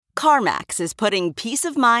CarMax is putting peace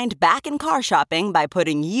of mind back in car shopping by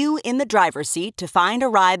putting you in the driver's seat to find a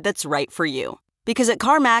ride that's right for you. Because at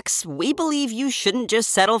CarMax, we believe you shouldn't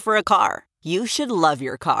just settle for a car. You should love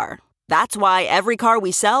your car. That's why every car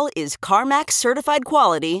we sell is CarMax certified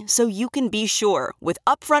quality, so you can be sure with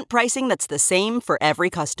upfront pricing that's the same for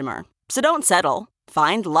every customer. So don't settle.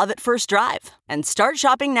 Find love at first drive and start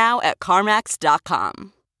shopping now at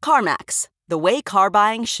CarMax.com. CarMax, the way car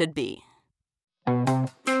buying should be.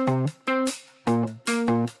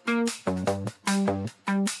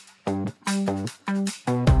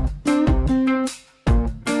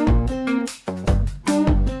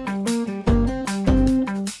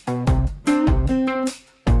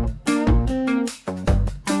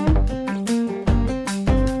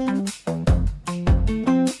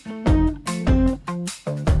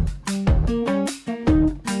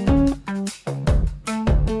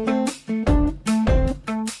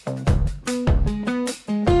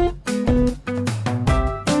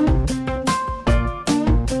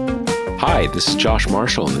 This is Josh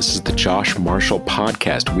Marshall, and this is the Josh Marshall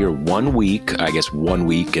Podcast. We are 1 week, I guess 1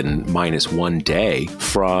 week and minus 1 day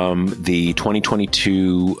from the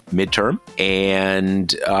 2022 midterm,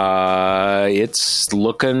 and it's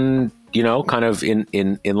looking, kind of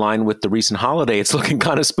in line with the recent holiday. It's looking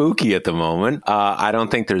kind of spooky at the moment. I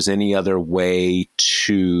don't think there's any other way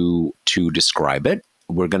to describe it.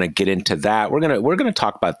 We're going to get into that. We're going to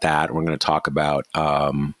talk about that. We're going to talk about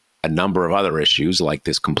a number of other issues, like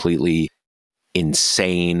this completely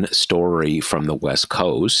insane story from the West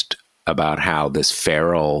Coast about how this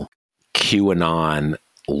feral QAnon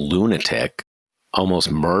lunatic almost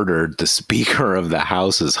murdered the Speaker of the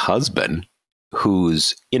House's husband,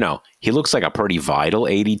 who's, he looks like a pretty vital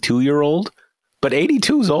 82-year-old, but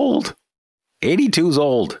 82's old. 82's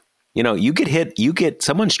old.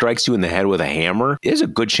 Someone strikes you in the head with a hammer, there's a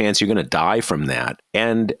good chance you're going to die from that.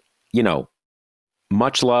 And,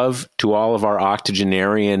 much love to all of our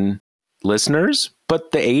octogenarian listeners,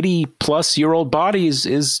 but the 80-plus-year-old body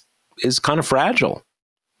is kind of fragile,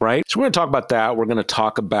 right? So we're going to talk about that. We're going to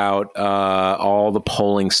talk about all the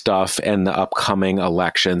polling stuff and the upcoming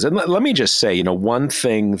elections. And let me just say, one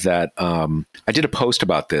thing that I did a post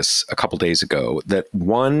about this a couple days ago, that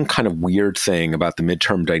one kind of weird thing about the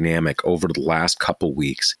midterm dynamic over the last couple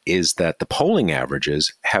weeks is that the polling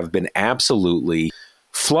averages have been absolutely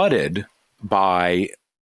flooded by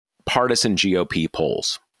partisan GOP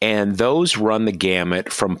polls. And those run the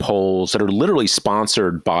gamut from polls that are literally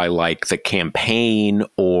sponsored by like the campaign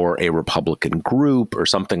or a Republican group or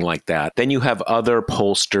something like that. Then you have other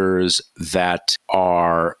pollsters that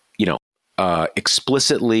are,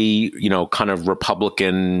 explicitly, kind of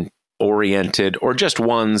Republican oriented, or just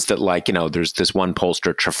ones that there's this one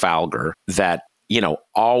pollster, Trafalgar, that,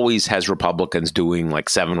 always has Republicans doing like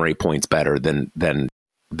 7 or 8 points better than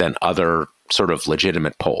other sort of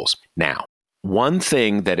legitimate polls. Now, one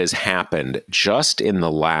thing that has happened just in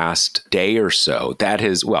the last day or so,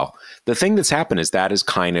 the thing that's happened is that has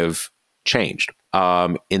kind of changed.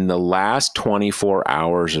 In the last 24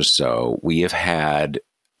 hours or so, we have had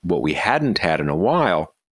what we hadn't had in a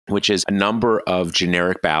while, which is a number of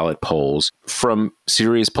generic ballot polls from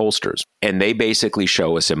serious pollsters. And they basically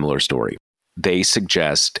show a similar story. They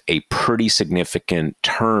suggest a pretty significant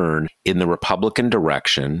turn in the Republican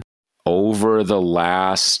direction over the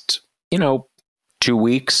last, 2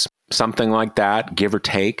 weeks, something like that, give or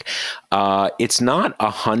take. It's not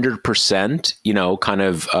 100%, kind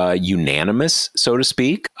of unanimous, so to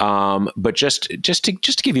speak. But just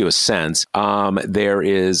to give you a sense,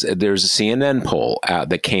 there's a CNN poll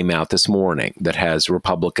that came out this morning that has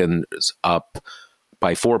Republicans up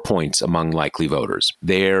by 4 points among likely voters.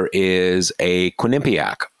 There is a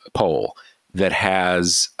Quinnipiac poll that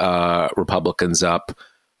has Republicans up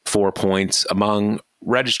 4 points among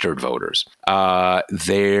registered voters. Those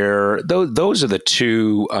are the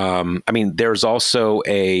two. There's also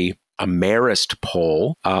a Marist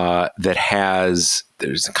poll that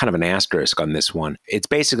there's kind of an asterisk on this one. It's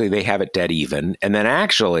basically they have it dead even. And then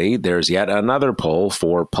actually there's yet another poll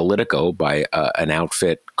for Politico by an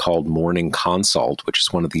outfit called Morning Consult, which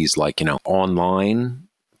is one of these online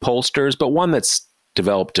pollsters, but one that's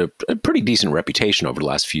developed a pretty decent reputation over the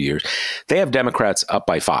last few years. They have Democrats up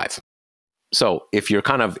by 5. So if you're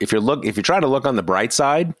trying to look on the bright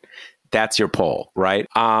side, that's your poll, right?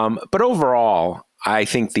 But overall, I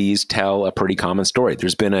think these tell a pretty common story.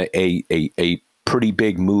 There's been a pretty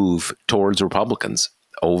big move towards Republicans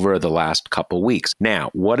over the last couple weeks. Now,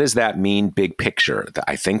 what does that mean big picture?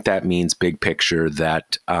 I think that means big picture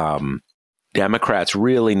that Democrats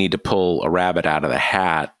really need to pull a rabbit out of the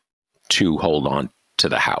hat to hold on to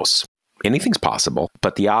the House. anything's possible,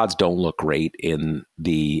 but the odds don't look great in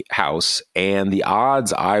the House. And the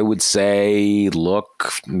odds, I would say,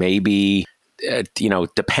 look maybe,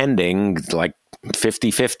 depending, like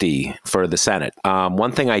 50-50 for the Senate.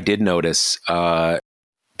 One thing I did notice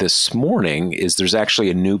this morning is there's actually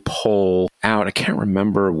a new poll out. I can't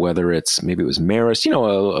remember whether maybe it was Marist,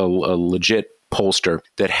 a legit pollster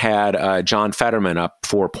that had John Fetterman up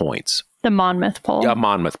 4 points. The Monmouth poll. A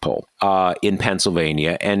Monmouth poll in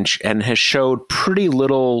Pennsylvania, and has showed pretty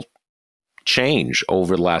little change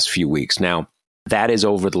over the last few weeks. Now, that is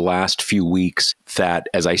over the last few weeks that,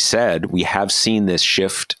 as I said, we have seen this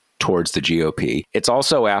shift towards the GOP. It's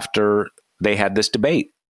also after they had this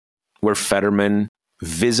debate where Fetterman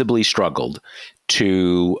visibly struggled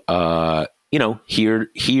to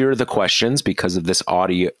hear the questions because of this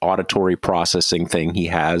auditory processing thing he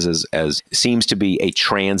has as seems to be a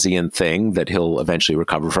transient thing that he'll eventually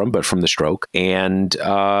recover from, but from the stroke. And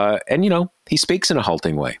he speaks in a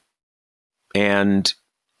halting way. And,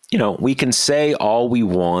 we can say all we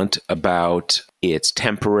want about it's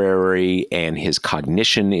temporary and his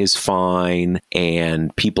cognition is fine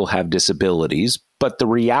and people have disabilities. But the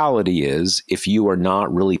reality is, if you are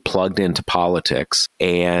not really plugged into politics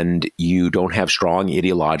and you don't have strong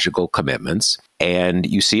ideological commitments and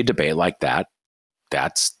you see a debate like that,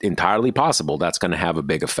 that's entirely possible. That's going to have a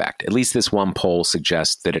big effect. At least this one poll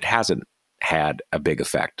suggests that it hasn't had a big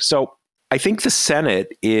effect. So I think the Senate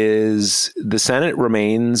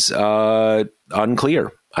remains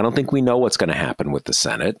unclear. I don't think we know what's going to happen with the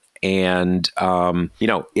Senate. And, I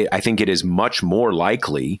think it is much more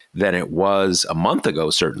likely than it was a month ago,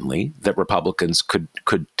 certainly, that Republicans could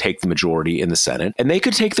take the majority in the Senate. And they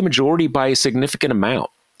could take the majority by a significant amount.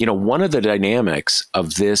 One of the dynamics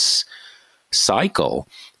of this cycle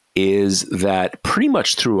is that pretty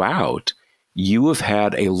much throughout, you have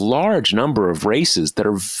had a large number of races that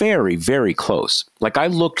are very, very close. Like I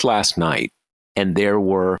looked last night, and there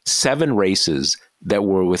were 7 races that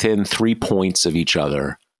were within 3 points of each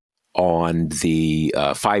other on the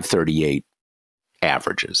 538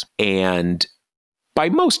 averages. And by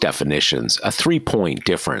most definitions, a 3-point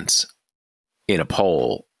difference in a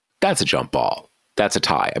poll, that's a jump ball. That's a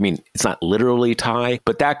tie. I mean, it's not literally a tie,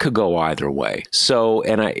 but that could go either way. So,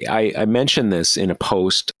 and I mentioned this in a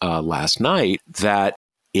post last night, that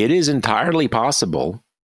it is entirely possible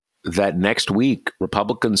that next week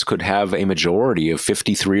Republicans could have a majority of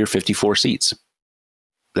 53 or 54 seats.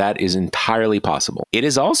 That is entirely possible. It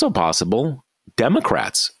is also possible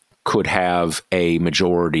Democrats could have a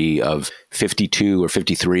majority of 52 or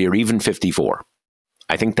 53 or even 54.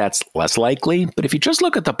 I think that's less likely. But if you just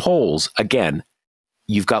look at the polls, again,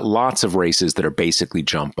 you've got lots of races that are basically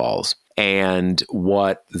jump balls. And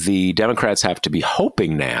what the Democrats have to be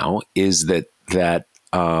hoping now is that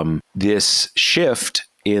this shift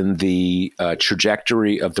in the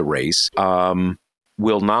trajectory of the race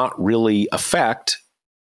will not really affect.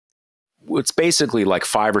 It's basically like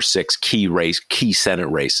 5 or 6 key Senate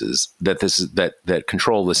races that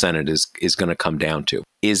control the Senate is going to come down to.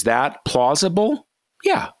 Is that plausible?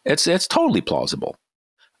 Yeah, it's totally plausible.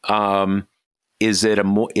 Is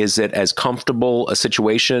it as comfortable a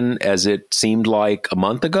situation as it seemed like a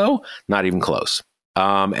month ago? Not even close.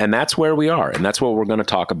 And that's where we are, and that's what we're going to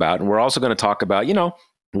talk about. And we're also going to talk about,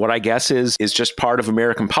 what I guess is just part of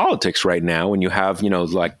American politics right now, when you have,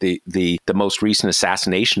 like the most recent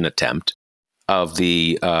assassination attempt of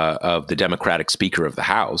the Democratic Speaker of the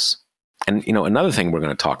House. And, another thing we're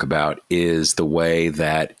going to talk about is the way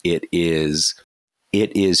that it is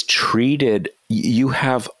treated. You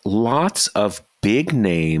have lots of big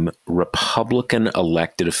name Republican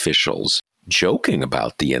elected officials joking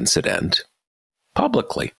about the incident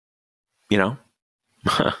publicly.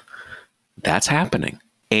 That's happening.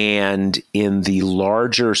 And in the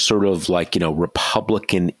larger sort of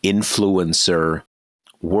Republican influencer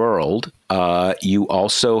world, you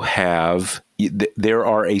also have, there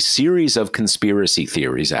are a series of conspiracy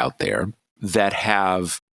theories out there that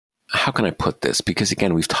have, how can I put this? Because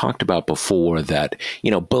again, we've talked about before that,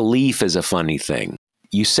 belief is a funny thing.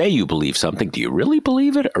 You say you believe something. Do you really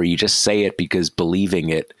believe it? Or you just say it because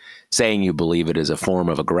saying you believe it is a form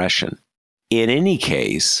of aggression? In any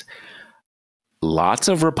case, lots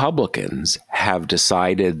of Republicans have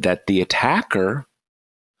decided that the attacker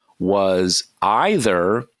was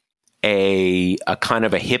either a kind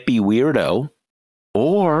of a hippie weirdo,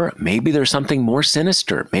 or maybe there's something more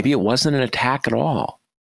sinister. Maybe it wasn't an attack at all.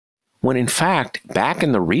 When in fact, back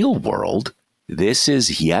in the real world, this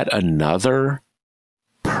is yet another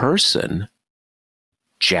person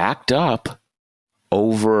jacked up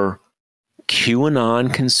over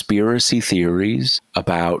QAnon conspiracy theories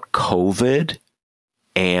about COVID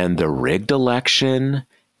and the rigged election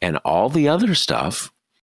and all the other stuff,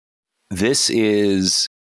 this is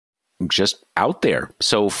just out there.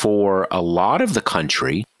 So for a lot of the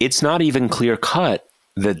country, it's not even clear cut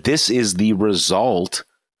that this is the result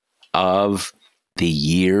of the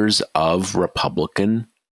years of Republican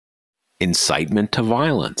incitement to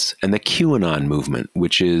violence and the QAnon movement,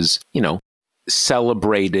 which is,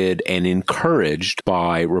 celebrated and encouraged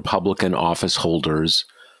by Republican office holders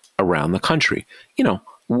around the country.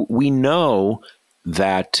 We know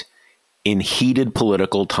that in heated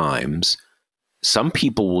political times, some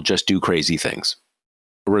people will just do crazy things,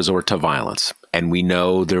 resort to violence. And we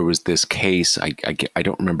know there was this case, I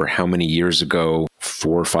don't remember how many years ago,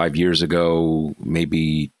 4 or 5 years ago,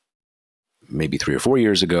 maybe 3 or 4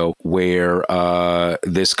 years ago, where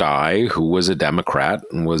this guy who was a Democrat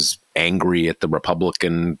and was angry at the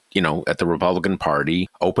Republican, at the Republican Party,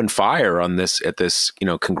 opened fire on this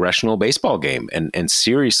congressional baseball game and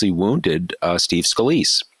seriously wounded Steve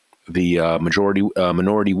Scalise, the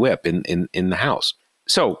minority whip in the House.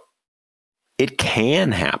 So it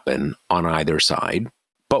can happen on either side,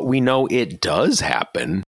 but we know it does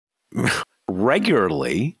happen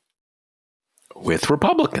regularly with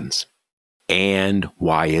Republicans. And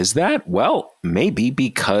why is that? Well, maybe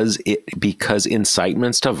because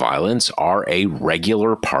incitements to violence are a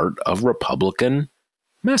regular part of Republican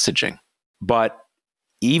messaging. But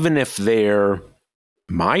even if there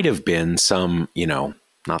might have been some,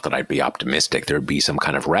 not that I'd be optimistic, there'd be some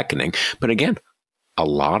kind of reckoning. But again,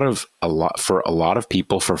 for a lot of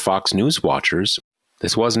people, for Fox News watchers,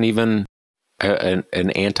 this wasn't even an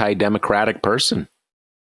anti-democratic person.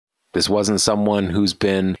 This wasn't someone who's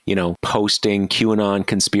been, posting QAnon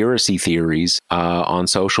conspiracy theories on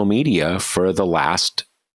social media for the last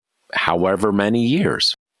however many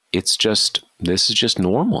years. This is just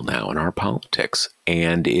normal now in our politics.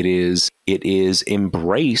 And it is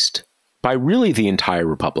embraced by really the entire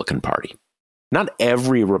Republican Party. Not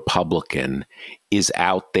every Republican is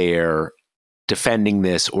out there defending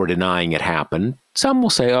this or denying it happened. Some will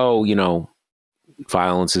say,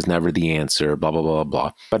 violence is never the answer, blah, blah, blah,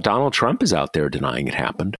 blah. But Donald Trump is out there denying it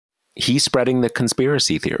happened. He's spreading the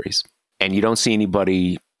conspiracy theories. And you don't see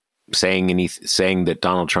anybody saying that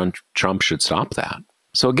Donald Trump should stop that.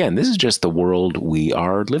 So again, this is just the world we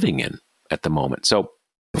are living in at the moment. So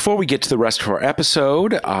before we get to the rest of our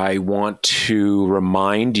episode, I want to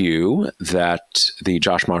remind you that the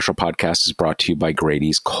Josh Marshall podcast is brought to you by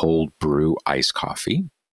Grady's Cold Brew Iced Coffee.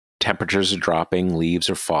 Temperatures are dropping, leaves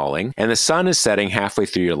are falling, and the sun is setting halfway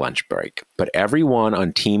through your lunch break. But everyone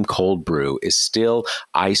on Team Cold Brew is still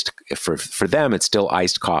iced. For them, it's still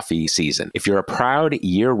iced coffee season. If you're a proud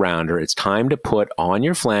year-rounder, it's time to put on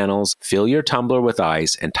your flannels, fill your tumbler with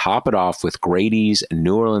ice, and top it off with Grady's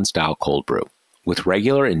New Orleans-style cold brew. With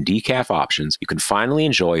regular and decaf options, you can finally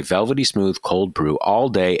enjoy velvety smooth cold brew all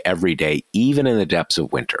day, every day, even in the depths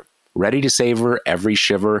of winter. Ready to savor every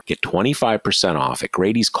shiver? Get 25% off at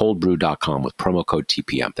Grady'sColdBrew.com with promo code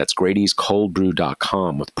TPM. That's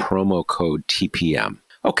Grady'sColdBrew.com with promo code TPM.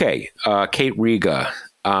 Okay, Kate Riga,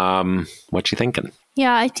 what you thinking?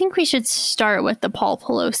 Yeah, I think we should start with the Paul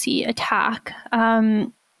Pelosi attack,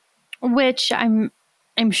 which I'm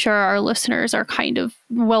sure our listeners are kind of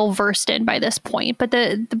well versed in by this point. But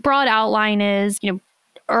the broad outline is,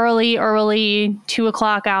 early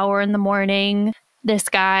 2:00 hour in the morning. This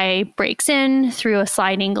guy breaks in through a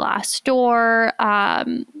sliding glass door,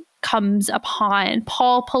 comes upon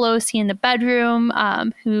Paul Pelosi in the bedroom,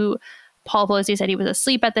 who Paul Pelosi said he was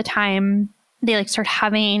asleep at the time. They start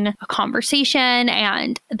having a conversation,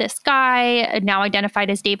 and this guy, now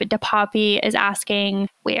identified as David DePape, is asking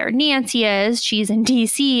where Nancy is. She's in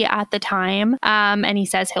DC at the time, and he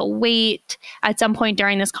says he'll wait. At some point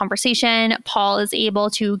during this conversation, Paul is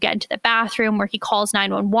able to get into the bathroom where he calls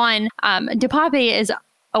 911. DePape is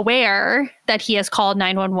aware that he has called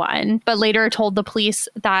 911, but later told the police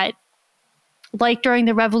that, like during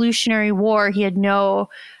the Revolutionary War,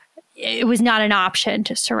 it was not an option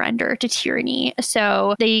to surrender to tyranny.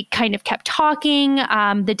 So they kind of kept talking.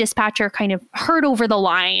 The dispatcher kind of heard over the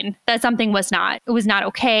line that something was not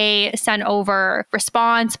okay, sent over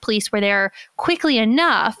response. Police were there quickly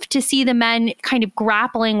enough to see the men kind of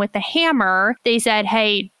grappling with the hammer. They said,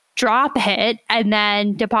 hey, drop it. And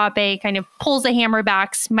then DePape kind of pulls the hammer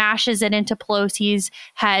back, smashes it into Pelosi's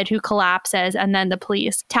head, who collapses. And then the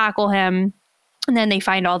police tackle him. And then they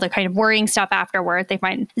find all the kind of worrying stuff afterward. They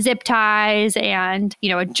find zip ties and,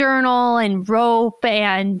 a journal and rope.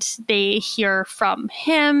 And they hear from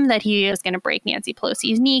him that he is going to break Nancy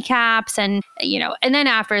Pelosi's kneecaps. And, and then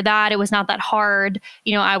after that, it was not that hard.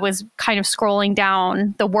 I was kind of scrolling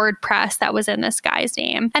down the WordPress that was in this guy's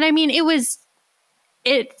name. And I mean, it was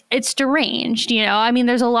it's deranged, you know? I mean,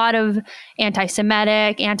 there's a lot of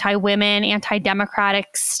anti-Semitic, anti-women,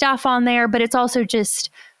 anti-democratic stuff on there, but it's also just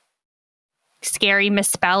scary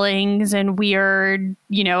misspellings and weird,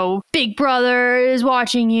 you know, Big Brother is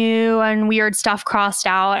watching you and weird stuff crossed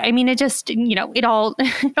out. I mean, it just, you know, it all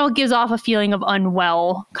gives off a feeling of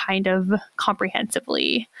unwell kind of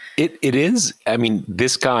comprehensively. It is. I mean,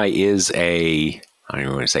 this guy is I don't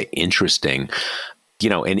even want to say interesting,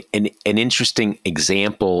 you know, an interesting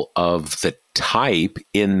example of the type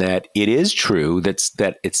in that it is true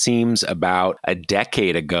that it seems about a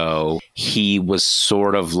decade ago, he was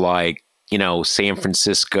sort of like, you know, San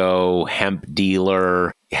Francisco hemp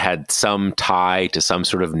dealer, had some tie to some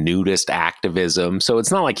sort of nudist activism. So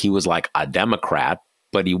it's not like he was like a Democrat,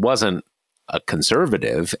 but he wasn't a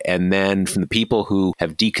conservative. And then from the people who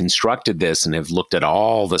have deconstructed this and have looked at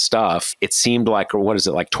all the stuff, it seemed like, or what is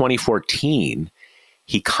it, like 2014,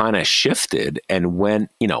 he kind of shifted and went,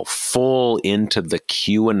 you know, full into the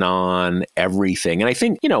QAnon everything. And I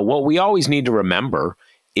think, you know, what we always need to remember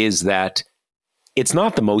is that it's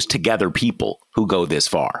not the most together people who go this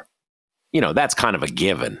far. You know, that's kind of a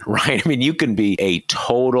given, right? I mean, you can be a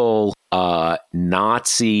total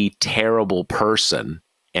Nazi, terrible person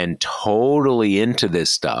and totally into this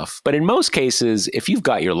stuff. But in most cases, if you've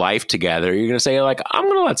got your life together, you're going to say, like, I'm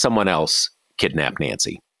going to let someone else kidnap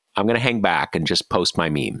Nancy. I'm going to hang back and just post my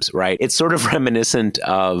memes, right? It's sort of reminiscent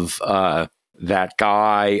of that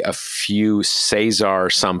guy, a few Cesar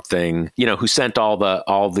something, you know, who sent all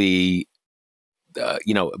the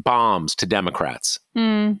you know, bombs to Democrats.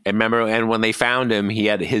 And remember, and when they found him,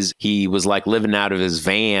 he was like living out of his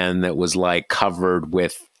van that was like covered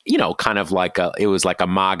with, you know, kind of like it was like a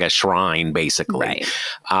MAGA shrine, basically.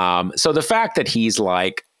 Right. So the fact that he's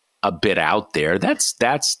like a bit out there,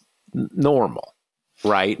 that's normal,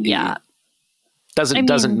 right? Yeah.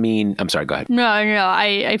 Doesn't mean, I'm sorry, go ahead. No,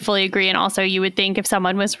 I fully agree. And also you would think if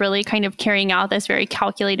someone was really kind of carrying out this very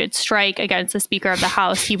calculated strike against the Speaker of the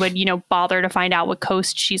House, he would, you know, bother to find out what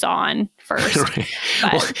coast she's on first. Right.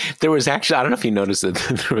 Well, there was actually, I don't know if you noticed that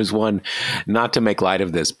there was one, not to make light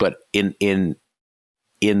of this, but in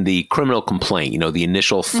the criminal complaint, you know, the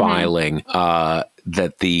initial filing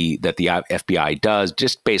that the FBI does,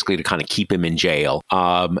 just basically to kind of keep him in jail,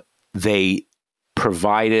 they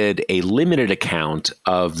provided a limited account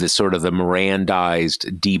of the sort of the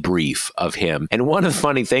Mirandized debrief of him. And one of the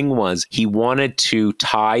funny thing was he wanted to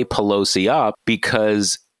tie Pelosi up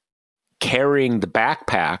because carrying the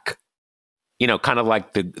backpack, you know, kind of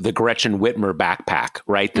like the Gretchen Whitmer backpack,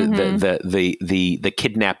 right? The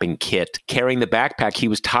kidnapping kit, carrying the backpack, he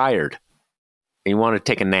was tired. He wanted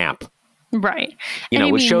to take a nap. Right. You know,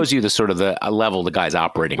 which shows you the sort of the level the guy's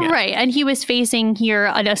operating at. Right. And he was facing here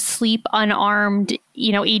an asleep, unarmed,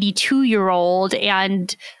 you know, 82-year-old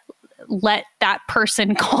and let that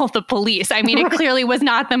person call the police. I mean, it clearly was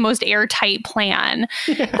not the most airtight plan.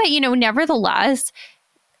 Yeah. But, you know, nevertheless,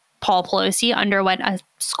 Paul Pelosi underwent a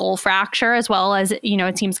skull fracture as well as, you know,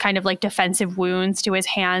 it seems kind of like defensive wounds to his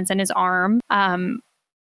hands and his arm.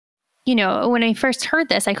 You know, when I first heard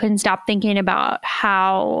this, I couldn't stop thinking about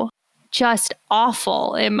how just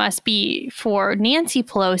awful it must be for Nancy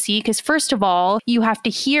Pelosi, because first of all, you have to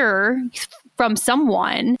hear from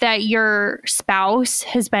someone that your spouse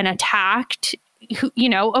has been attacked. You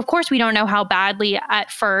know, of course, we don't know how badly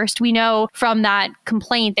at first. We know from that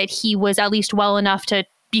complaint that he was at least well enough to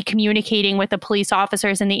be communicating with the police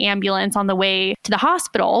officers in the ambulance on the way to the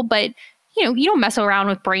hospital. But, you know, you don't mess around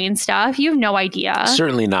with brain stuff. You have no idea.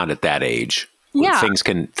 Certainly not at that age. Yeah. Things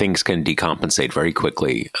can decompensate very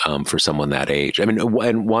quickly for someone that age. I mean,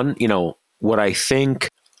 and one, you know, what I think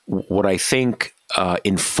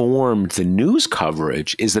informed the news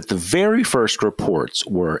coverage is that the very first reports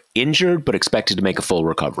were injured but expected to make a full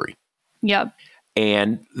recovery. Yep.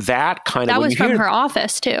 And that kind of, that was from her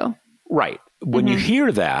office too. Right. When you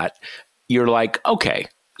hear that, you're like, okay,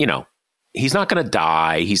 you know, he's not going to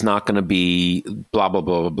die. He's not going to be blah, blah,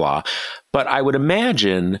 blah, blah, blah. But I would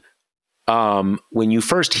imagine when you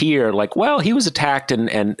first hear like, well, he was attacked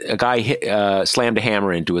and a guy slammed a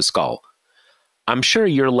hammer into his skull. I'm sure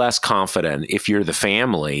you're less confident if you're the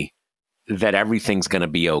family that everything's going to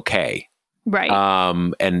be okay. Right.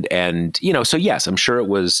 And, you know, so yes, I'm sure it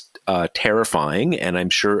was terrifying. And I'm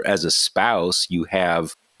sure as a spouse, you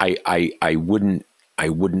have, I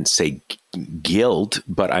wouldn't say guilt,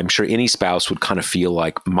 but I'm sure any spouse would kind of feel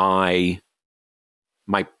like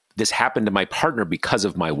this happened to my partner because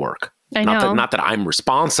of my work. I know. Not that I'm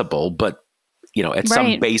responsible, but you know, at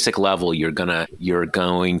some basic level, you're going to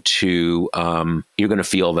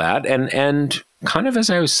feel that. And kind of as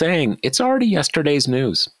I was saying, it's already yesterday's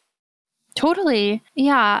news. Totally.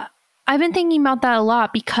 Yeah. I've been thinking about that a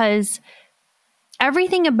lot because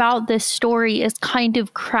everything about this story is kind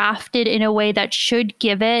of crafted in a way that should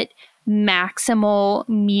give it maximal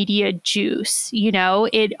media juice. You know,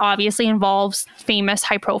 it obviously involves famous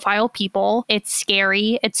high profile people. It's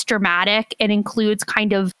scary. It's dramatic. It includes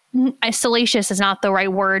kind of salacious is not the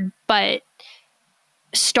right word, but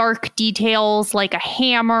stark details like a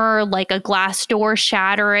hammer, like a glass door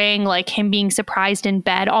shattering, like him being surprised in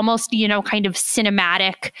bed, almost, you know, kind of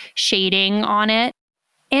cinematic shading on it.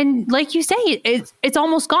 And like you say, it's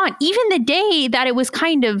almost gone. Even the day that it was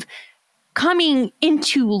kind of coming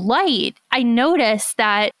into light, I noticed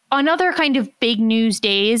that on other kind of big news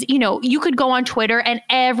days, you know, you could go on Twitter and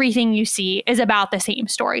everything you see is about the same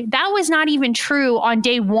story. That was not even true on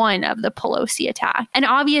day one of the Pelosi attack. And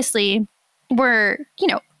obviously, we're, you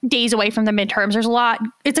know, days away from the midterms. There's a lot,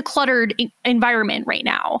 it's a cluttered environment right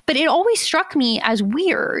now. But it always struck me as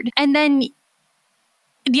weird. And then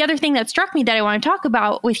the other thing that struck me that I want to talk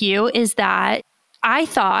about with you is that I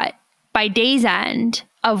thought by day's end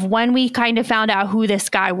of when we kind of found out who this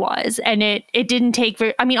guy was, and it didn't take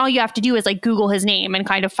very, I mean, all you have to do is like Google his name and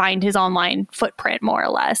kind of find his online footprint more or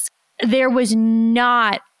less. There was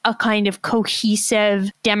not a kind of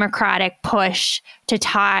cohesive Democratic push to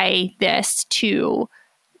tie this to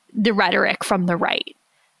the rhetoric from the right.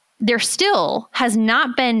 There still has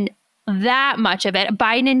not been that much of it.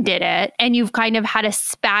 Biden did it, and you've kind of had a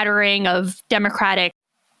spattering of Democratic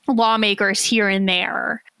lawmakers here and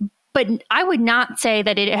there. But I would not say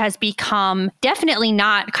that it has become, definitely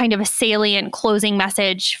not kind of a salient closing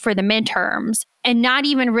message for the midterms, and not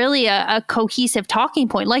even really a cohesive talking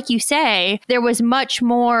point. Like you say, there was much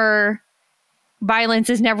more violence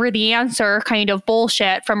is never the answer kind of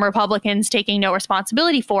bullshit from Republicans taking no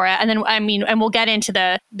responsibility for it. And then, I mean, and we'll get into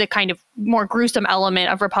the kind of more gruesome element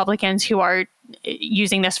of Republicans who are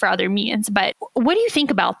using this for other means. But what do you think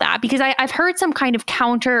about that? Because I've heard some kind of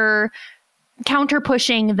counter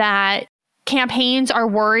pushing that campaigns are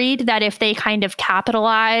worried that if they kind of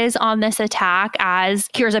capitalize on this attack as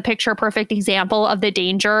here's a picture perfect example of the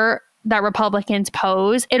danger that Republicans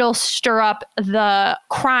pose, it'll stir up the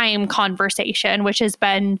crime conversation, which has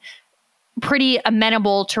been pretty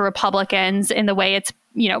amenable to Republicans in the way it's,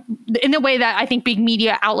 you know, in the way that I think big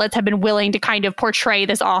media outlets have been willing to kind of portray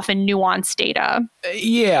this often nuanced data.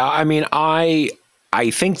 Yeah, I mean, I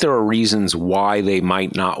think there are reasons why they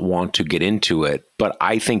might not want to get into it, but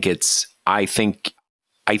I think it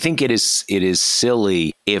is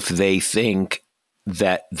silly if they think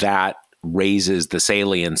that raises the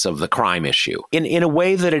salience of the crime issue in a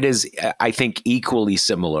way that it is, I think, equally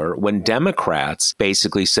similar when Democrats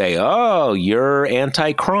basically say, oh, you're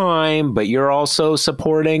anti-crime, but you're also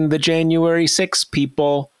supporting the January 6th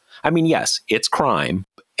people. I mean, yes, it's crime.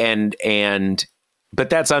 But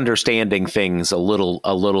that's understanding things a little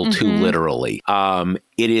too literally.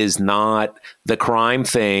 It is not, the crime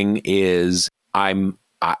thing is I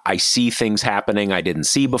see things happening I didn't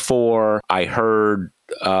see before. I heard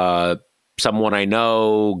someone I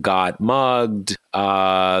know got mugged.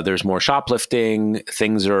 There's more shoplifting.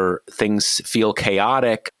 Things feel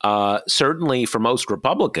chaotic. Certainly for most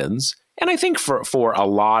Republicans, and I think for a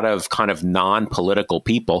lot of kind of non-political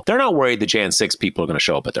people, they're not worried the Jan 6 people are going to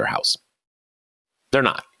show up at their house. They're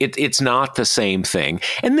not. It's not the same thing,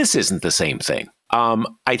 and this isn't the same thing.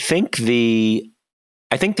 I think the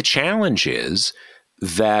challenge is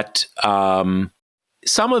that some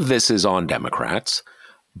of this is on Democrats,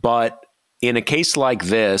 but in a case like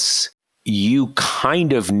this, you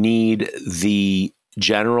kind of need the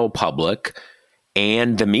general public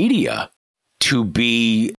and the to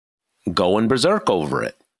be going berserk over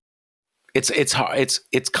it. It's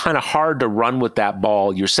kind of hard to run with that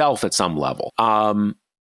ball yourself at some level,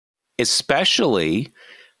 especially.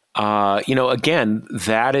 Again,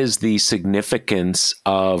 that is the significance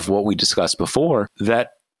of what we discussed before,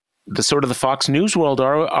 that the sort of the Fox News world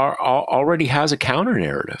are already has a counter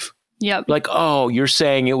narrative. Yep. Like, oh, you're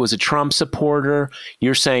saying it was a Trump supporter.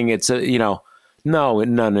 You're saying it's a,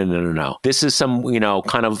 no. This is some,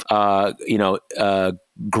 kind of,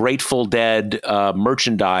 Grateful Dead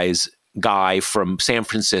merchandise guy from San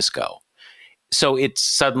Francisco. So it's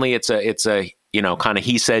suddenly it's a kind of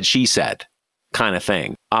he said, she said kind of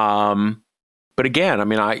thing. But again, I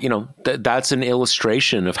mean, that's an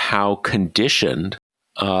illustration of how conditioned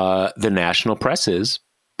the national press is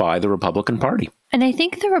by the Republican Party. And I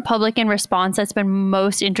think the Republican response that's been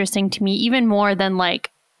most interesting to me, even more than the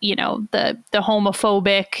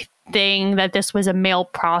homophobic thing that this was a male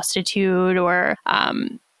prostitute or a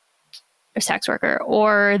sex worker,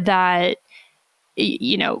 or that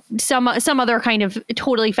some other kind of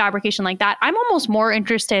totally fabrication like that. I'm almost more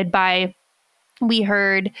interested by, we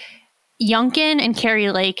heard Youngkin and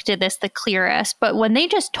Carrie Lake did this the clearest, but when they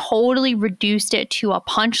just totally reduced it to a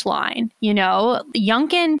punchline,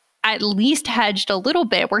 Youngkin at least hedged a little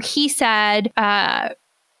bit where he said,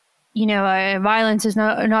 violence is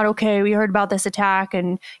not okay. We heard about this attack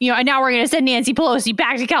and now we're going to send Nancy Pelosi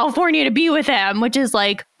back to California to be with him, which is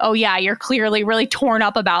like, oh yeah, you're clearly really torn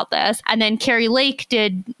up about this. And then Carrie Lake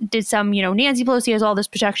did some, Nancy Pelosi has all this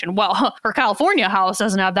protection. Well, her California house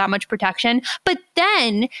doesn't have that much protection. But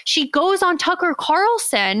then she goes on Tucker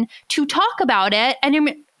Carlson to talk about it. And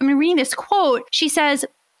I'm reading this quote. She says,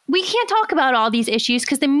 we can't talk about all these issues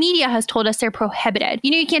because the media has told us they're prohibited.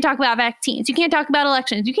 You can't talk about vaccines. You can't talk about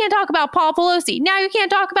elections. You can't talk about Paul Pelosi. Now you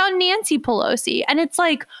can't talk about Nancy Pelosi. And it's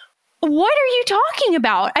like, what are you talking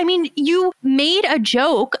about? I mean, you made a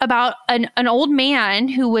joke about an old man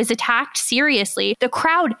who was attacked seriously. The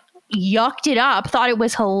crowd yucked it up, thought it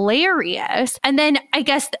was hilarious. And then I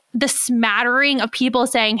guess the smattering of people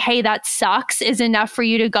saying, hey, that sucks is enough for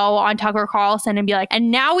you to go on Tucker Carlson and be like,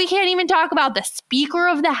 and now we can't even talk about the Speaker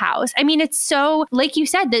of the House. I mean, it's so, like you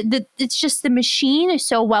said, it's just the machine is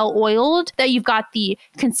so well oiled that you've got the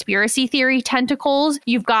conspiracy theory tentacles.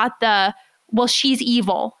 You've got well, she's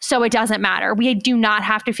evil, so it doesn't matter. We do not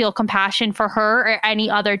have to feel compassion for her or any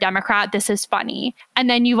other Democrat. This is funny. And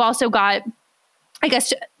then you've also got, I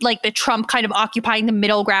guess, like the Trump kind of occupying the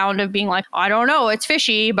middle ground of being like, I don't know, it's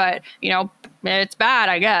fishy, but, it's bad,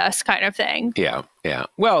 I guess, kind of thing. Yeah, yeah.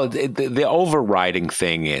 Well, the overriding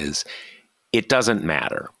thing is it doesn't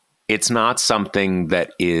matter. It's not something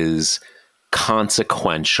that is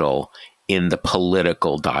consequential in the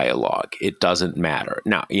political dialogue. It doesn't matter.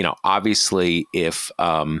 Now, obviously, if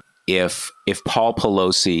Paul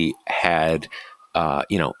Pelosi had,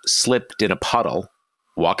 slipped in a puddle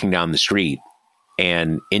walking down the street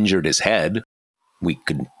and injured his head, we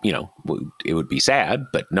could, it would be sad,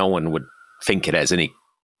 but no one would think it has any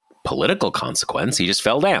political consequence. He just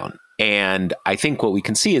fell down. And I think what we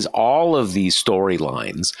can see is all of these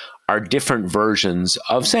storylines are different versions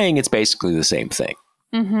of saying it's basically the same thing.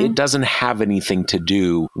 Mm-hmm. It doesn't have anything to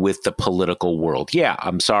do with the political world. Yeah,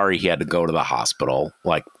 I'm sorry he had to go to the hospital.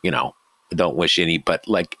 Like, don't wish any, but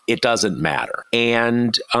like, it doesn't matter.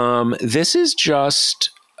 And this is just,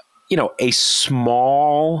 a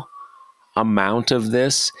small amount of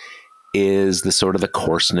this is the sort of the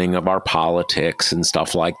coarsening of our politics and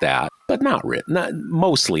stuff like that, but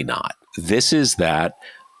mostly not. This is that.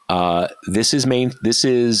 This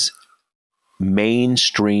is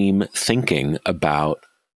mainstream thinking about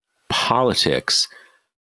politics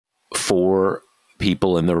for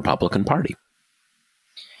people in the Republican Party,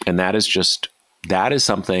 and that is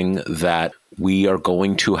something that we are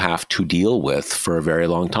going to have to deal with for a very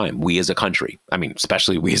long time. We as a country, I mean,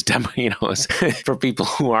 especially we as for people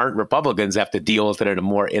who aren't Republicans, have to deal with it in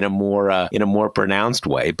a more pronounced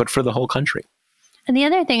way, but for the whole country. And the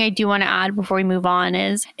other thing I do want to add before we move on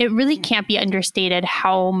is it really can't be understated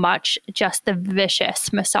how much just the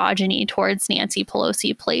vicious misogyny towards Nancy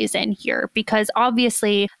Pelosi plays in here, because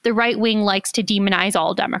obviously the right wing likes to demonize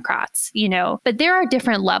all Democrats, but there are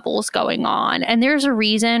different levels going on. And there's a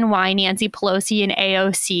reason why Nancy Pelosi and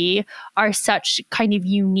AOC are such kind of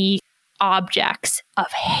unique objects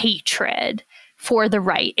of hatred for the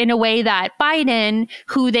right, in a way that Biden,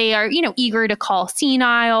 who they are, eager to call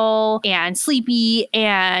senile and sleepy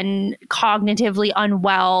and cognitively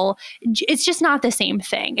unwell, it's just not the same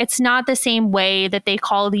thing. It's not the same way that they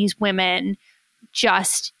call these women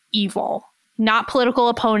just evil. Not political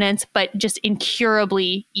opponents, but just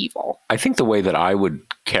incurably evil. I think the way that I would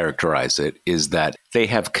characterize it is that they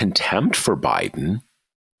have contempt for Biden,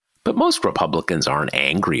 but most Republicans aren't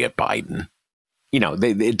angry at Biden.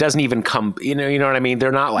 It doesn't even come, you know what I mean?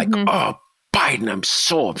 They're not like, oh, Biden, I'm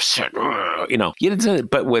so upset. But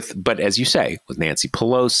as you say, with Nancy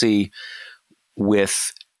Pelosi,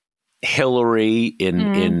 with Hillary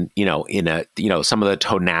some of the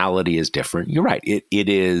tonality is different. You're right.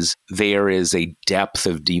 There is a depth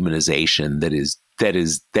of demonization that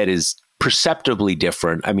is perceptibly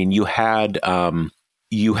different. I mean, you had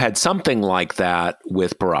something like that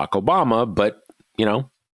with Barack Obama, but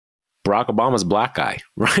Barack Obama's a black guy,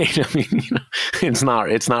 right? I mean, it's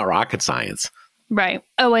not rocket science. Right.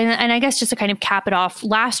 Oh, and I guess just to kind of cap it off,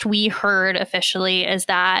 last we heard officially is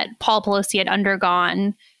that Paul Pelosi had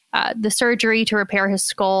undergone the surgery to repair his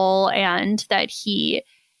skull and that he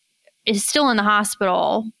is still in the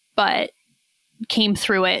hospital, but came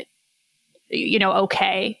through it,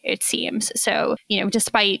 okay, it seems. So,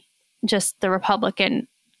 despite just the Republican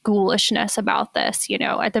ghoulishness about this,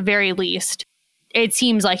 at the very least, it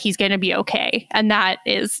seems like he's going to be okay. And that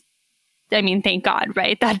is, thank God,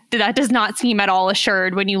 right? That does not seem at all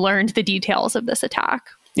assured when you learned the details of this attack.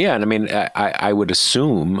 Yeah. And I mean, I would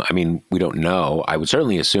assume, I mean, we don't know. I would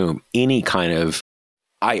certainly assume any kind of,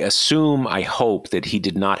 I hope that he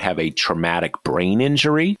did not have a traumatic brain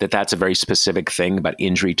injury, that's a very specific thing about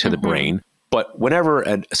injury to the brain. But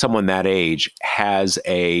whenever someone that age has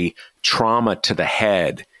a trauma to the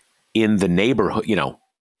head in the neighborhood,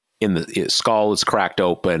 in the skull is cracked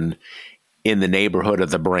open in the neighborhood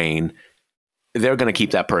of the brain, they're going to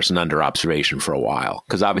keep that person under observation for a while.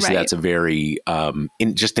 Because obviously that's a very,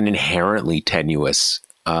 just an inherently tenuous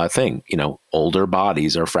thing. Older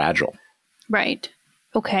bodies are fragile. Right.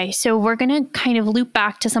 Okay, so we're going to kind of loop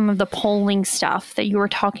back to some of the polling stuff that you were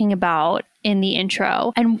talking about in the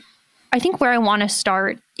intro. And I think where I want to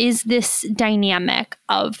start is this dynamic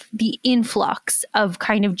of the influx of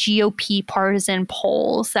kind of GOP partisan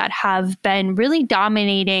polls that have been really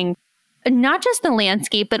dominating not just the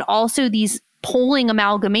landscape, but also these polling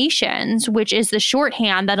amalgamations, which is the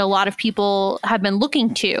shorthand that a lot of people have been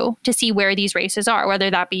looking to see where these races are,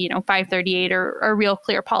 whether that be, 538 or Real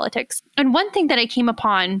Clear Politics. And one thing that I came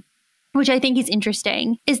upon, which I think is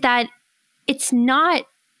interesting, is that it's not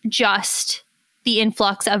just the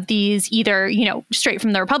influx of these either, straight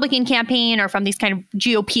from the Republican campaign or from these kind of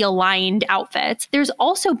GOP aligned outfits. There's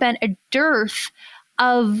also been a dearth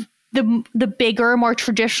of the bigger, more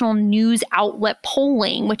traditional news outlet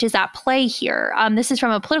polling, which is at play here. This is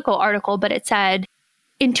from a Politico article, but it said,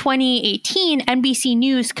 in 2018, NBC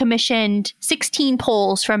News commissioned 16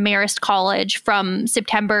 polls from Marist College from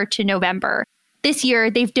September to November. This year,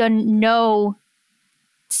 they've done no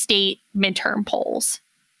state midterm polls.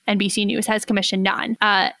 NBC News has commissioned none.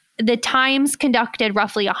 The Times conducted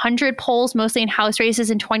roughly 100 polls, mostly in House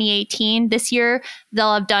races in 2018. This year,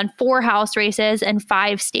 they'll have done 4 House races and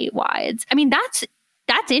 5 statewide. I mean, that's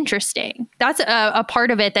interesting. That's a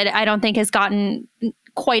part of it that I don't think has gotten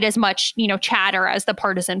quite as much, chatter as the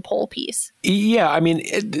partisan poll piece. Yeah, I mean,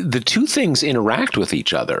 the two things interact with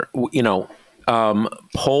each other.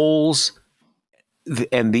 Polls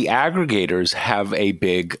and the aggregators have a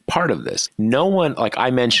big part of this. No one, like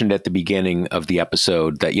I mentioned at the beginning of the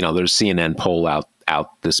episode, that there's a CNN poll out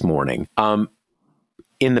this morning.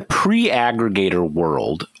 In the pre-aggregator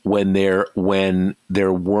world, when there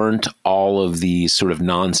weren't all of these sort of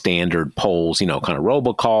non-standard polls, kind of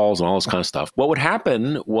robocalls and all this kind of stuff, what would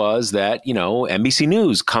happen was that, NBC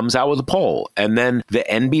News comes out with a poll, and then the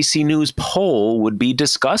NBC News poll would be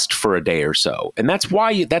discussed for a day or so. And that's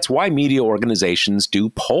why media organizations do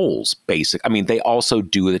polls, I mean, they also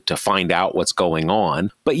do it to find out what's going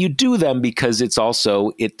on, but you do them because it's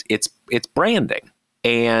also, it's branding.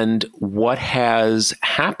 And what has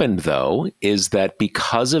happened, though, is that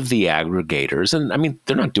because of the aggregators, and I mean,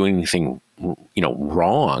 they're not doing anything,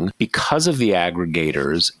 wrong, because of the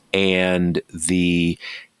aggregators and the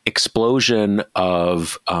explosion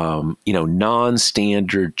of,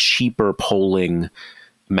 non-standard, cheaper polling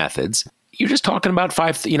methods, you're just talking about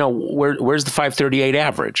where's the 538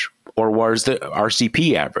 average? Or where's the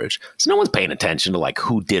RCP average? So no one's paying attention to like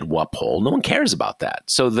who did what poll. No one cares about that.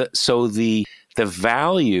 So the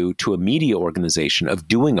value to a media organization of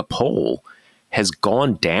doing a poll has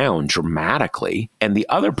gone down dramatically. And the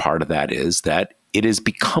other part of that is that it has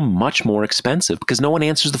become much more expensive because no one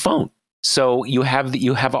answers the phone. So you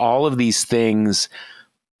have all of these things,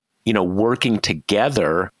 working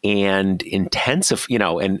together and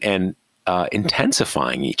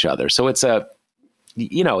intensifying each other. So it's at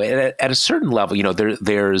a certain level,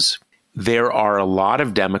 there are a lot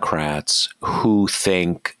of Democrats who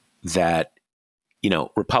think that,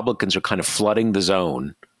 Republicans are kind of flooding the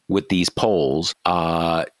zone with these polls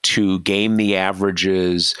to game the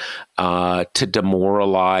averages, to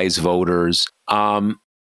demoralize voters.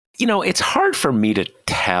 It's hard for me to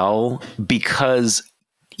tell because,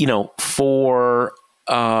 for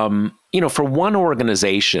one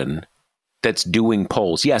organization that's doing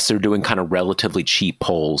polls, yes, they're doing kind of relatively cheap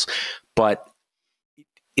polls, but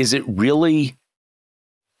is it really,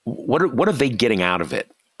 what are they getting out of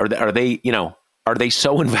it? Are they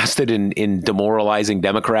so invested in demoralizing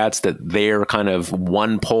Democrats that their kind of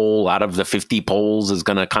one poll out of the 50 polls is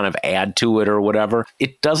going to kind of add to it or whatever?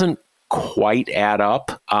 It doesn't quite add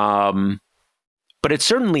up. But it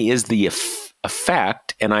certainly is the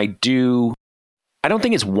effect. And I don't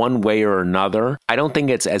think it's one way or another. I don't think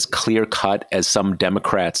it's as clear cut as some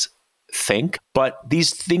Democrats think, but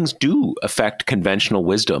these things do affect conventional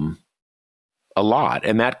wisdom a lot.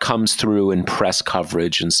 And that comes through in press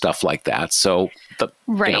coverage and stuff like that. So the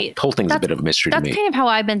whole thing's a bit of a mystery to me. That's kind of how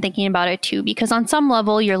I've been thinking about it too, because on some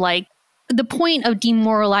level you're like, the point of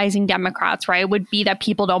demoralizing Democrats, right, would be that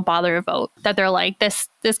people don't bother to vote, that they're like, this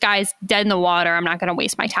guy's dead in the water. I'm not going to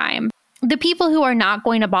waste my time. The people who are not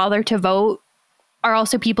going to bother to vote are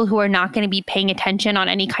also people who are not going to be paying attention on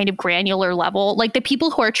any kind of granular level. Like the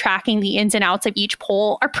people who are tracking the ins and outs of each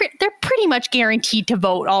poll they're pretty much guaranteed to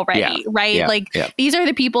vote already, right? These are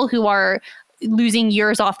the people who are losing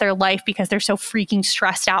years off their life because they're so freaking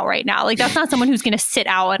stressed out right now. Like that's not someone who's going to sit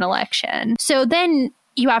out an election. So then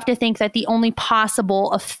you have to think that the only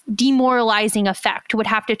possible demoralizing effect would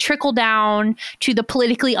have to trickle down to the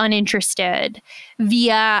politically uninterested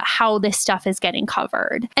via how this stuff is getting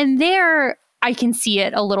covered. And there I can see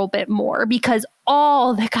it a little bit more because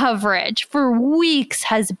all the coverage for weeks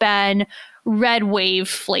has been red wave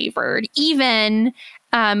flavored. Even,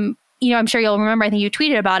 I'm sure you'll remember, I think you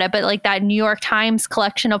tweeted about it, but like that New York Times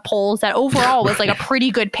collection of polls that overall was like a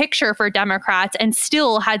pretty good picture for Democrats and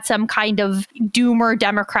still had some kind of doomer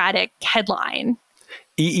Democratic headline.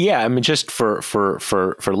 Yeah, I mean, just for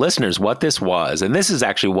listeners, what this was, and this is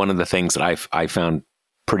actually one of the things that I found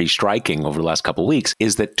pretty striking over the last couple of weeks,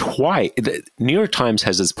 is that the New York Times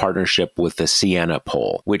has this partnership with the Siena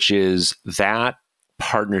poll, which is that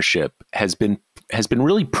partnership has been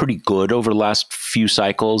really pretty good over the last few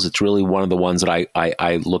cycles. It's really one of the ones that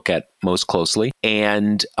I look at most closely.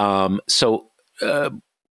 And so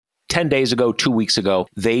 10 days ago, 2 weeks ago,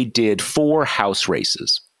 they did 4 House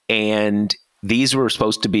races. And these were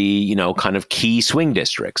supposed to be, kind of key swing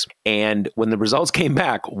districts. And when the results came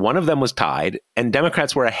back, one of them was tied and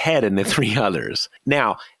Democrats were ahead in the 3 others.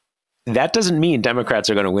 Now, that doesn't mean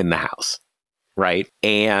Democrats are going to win the House, right?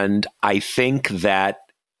 And I think that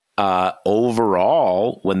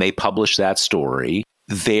overall, when they published that story,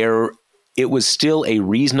 it was still a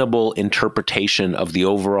reasonable interpretation of the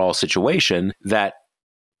overall situation that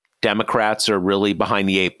Democrats are really behind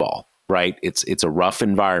the 8 ball. Right. It's a rough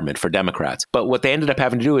environment for Democrats. But what they ended up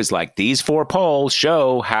having to do is like these 4 polls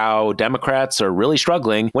show how Democrats are really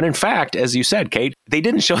struggling, when in fact, as you said, Kate, they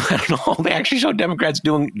didn't show that at all. They actually showed Democrats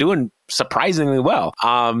doing surprisingly well.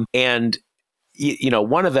 And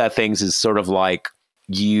one of the things is sort of like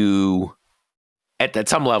at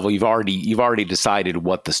some level, you've already decided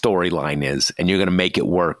what the storyline is and you're going to make it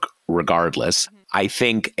work regardless. I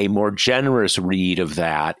think a more generous read of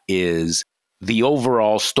that is the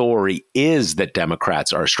overall story is that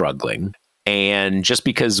Democrats are struggling. And just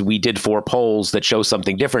because we did 4 polls that show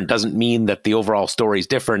something different doesn't mean that the overall story is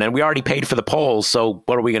different. And we already paid for the polls. So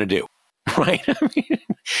what are we going to do? Right.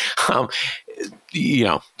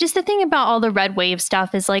 Just the thing about all the red wave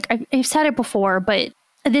stuff is like, I've said it before, but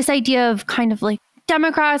this idea of kind of like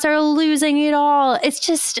Democrats are losing it all. It's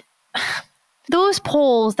just those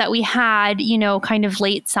polls that we had, kind of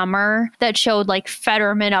late summer that showed like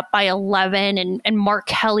Fetterman up by 11 and Mark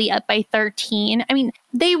Kelly up by 13. I mean,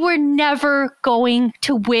 they were never going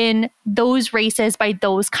to win those races by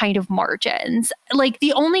those kind of margins. Like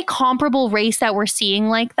the only comparable race that we're seeing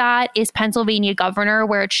like that is Pennsylvania governor,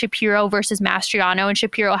 where it's Shapiro versus Mastriano, and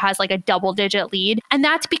Shapiro has like a double-digit lead. And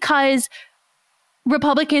that's because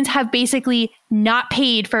Republicans have basically not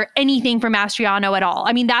paid for anything for Mastriano at all.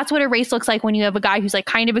 I mean, that's what a race looks like when you have a guy who's like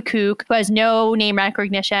kind of a kook, who has no name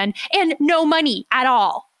recognition and no money at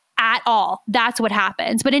all. At all. That's what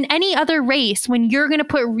happens. But in any other race, when you're going to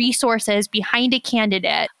put resources behind a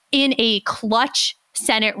candidate in a clutch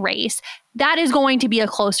Senate race, that is going to be a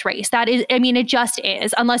close race. That is, I mean, it just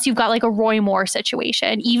is, unless you've got like a Roy Moore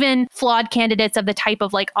situation. Even flawed candidates of the type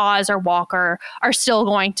of like Oz or Walker are still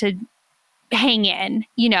going to hang in,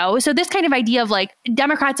 So this kind of idea of like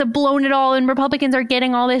Democrats have blown it all and Republicans are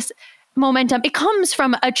getting all this momentum, it comes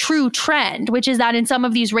from a true trend, which is that in some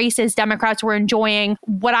of these races, Democrats were enjoying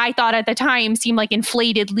what I thought at the time seemed like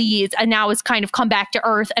inflated leads, and now it's kind of come back to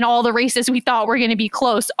earth, and all the races we thought were going to be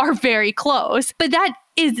close are very close. But that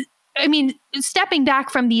is, I mean, stepping back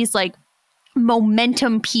from these like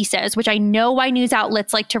momentum pieces, which I know why news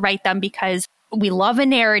outlets like to write them because we love a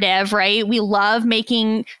narrative, right? We love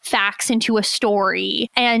making facts into a story.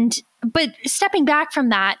 But stepping back from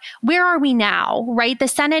that, where are we now, right? The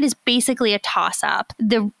Senate is basically a toss-up.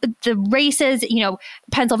 The races,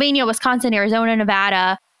 Pennsylvania, Wisconsin, Arizona,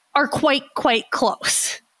 Nevada are quite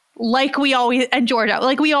close. Like we always, and Georgia,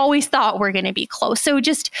 like we always thought were going to be close. So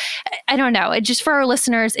just, I don't know, just for our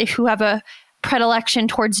listeners who have a predilection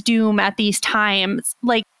towards doom at these times,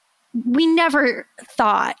 like, we never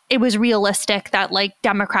thought it was realistic that like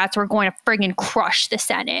Democrats were going to friggin' crush the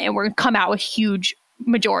Senate and we're going to come out with huge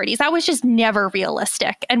majorities. That was just never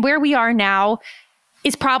realistic. And where we are now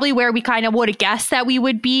is probably where we kind of would have guessed that we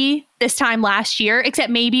would be this time last year, except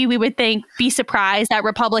maybe we would be surprised that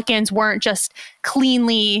Republicans weren't just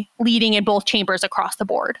cleanly leading in both chambers across the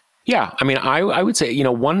board. Yeah. I mean, I would say,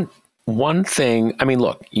 one thing, I mean,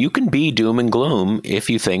 look, you can be doom and gloom if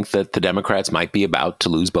you think that the Democrats might be about to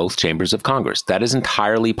lose both chambers of Congress. That is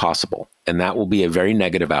entirely possible. and that will be a very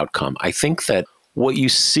negative outcome. I think that what you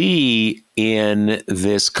see in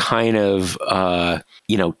this kind of,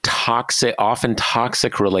 often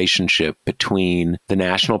toxic relationship between the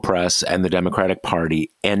national press and the Democratic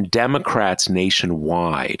Party and Democrats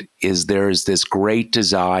nationwide is there's this great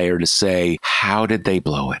desire to say, how did they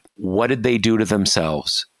blow it? What did they do to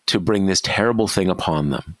themselves to bring this terrible thing upon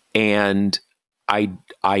them? And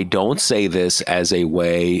I don't say this as a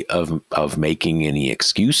way of making any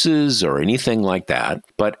excuses or anything like that.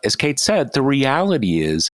 But as Kate said, the reality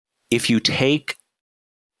is if you take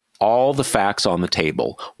all the facts on the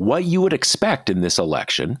table, what you would expect in this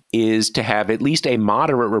election is to have at least a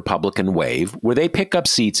moderate Republican wave where they pick up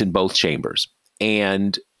seats in both chambers.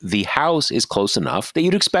 And the House is close enough that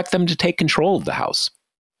you'd expect them to take control of the House.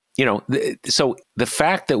 So the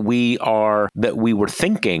fact that we were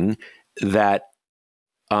thinking that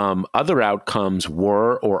other outcomes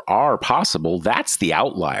were or are possible, that's the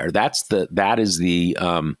outlier. That is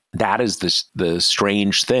the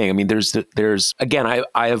strange thing. I mean, there's again,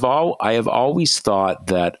 I have always thought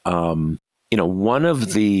that one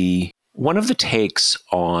of the takes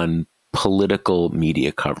on political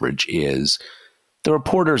media coverage is the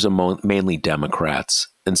reporters are mainly Democrats,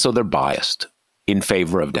 and so they're biased in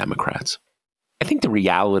favor of Democrats. I think the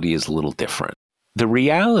reality is a little different. The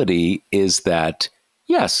reality is that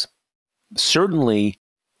yes, certainly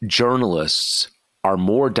journalists are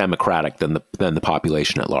more democratic than the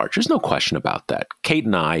population at large. There's no question about that. Kate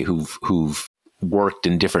and I, who've worked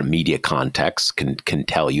in different media contexts, can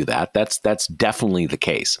tell you that. That's definitely the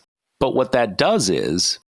case. But what that does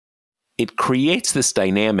is it creates this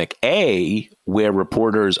dynamic, A, where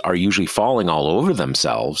reporters are usually falling all over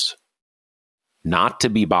themselves not to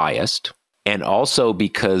be biased, and also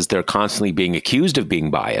because they're constantly being accused of being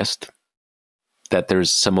biased, that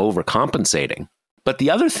there's some overcompensating. But the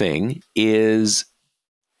other thing is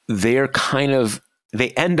they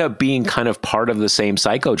end up being kind of part of the same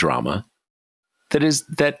psychodrama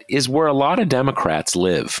that is where a lot of Democrats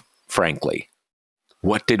live, frankly.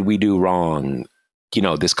 What did we do wrong?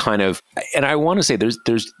 This kind of, and I want to say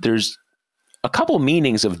there's a couple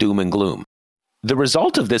meanings of doom and gloom. The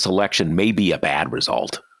result of this election may be a bad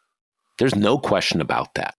result. There's no question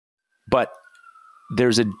about that. But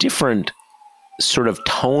there's a different sort of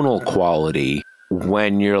tonal quality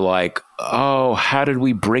when you're like, oh, how did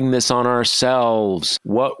we bring this on ourselves?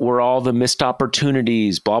 What were all the missed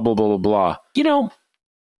opportunities? Blah, blah, blah, blah, blah.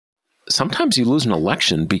 Sometimes you lose an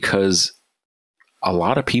election because a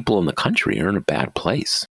lot of people in the country are in a bad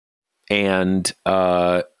place. And,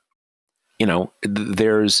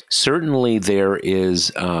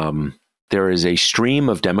 there is a stream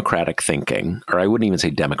of democratic thinking, or I wouldn't even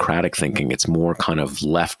say democratic thinking, it's more kind of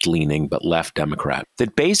left-leaning, but left Democrat,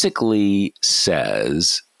 that basically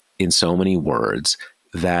says, in so many words,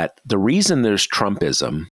 that the reason there's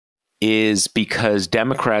Trumpism is because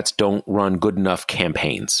Democrats don't run good enough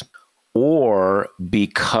campaigns, or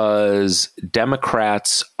because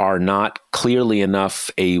Democrats are not clearly enough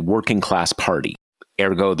a working-class party.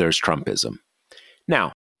 Ergo, there's Trumpism.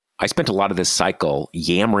 Now, I spent a lot of this cycle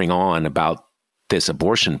yammering on about this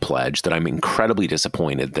abortion pledge that I'm incredibly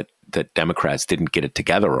disappointed that Democrats didn't get it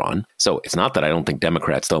together on. So it's not that I don't think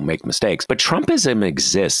Democrats don't make mistakes, but Trumpism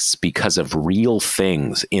exists because of real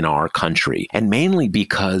things in our country, and mainly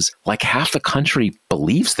because like half the country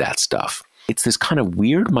believes that stuff. It's this kind of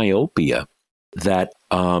weird myopia that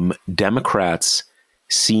Democrats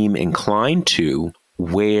seem inclined to,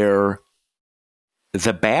 where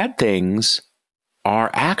the bad things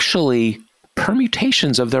are actually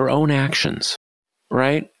permutations of their own actions,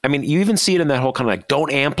 right? I mean, you even see it in that whole kind of like,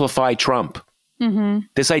 don't amplify Trump. Mm-hmm.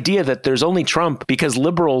 This idea that there's only Trump because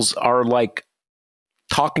liberals are like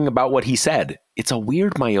talking about what he said. It's a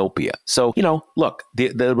weird myopia. So, look,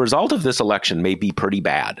 the result of this election may be pretty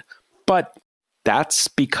bad, but that's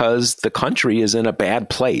because the country is in a bad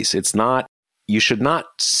place. It's not, you should not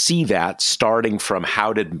see that starting from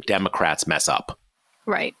how did Democrats mess up?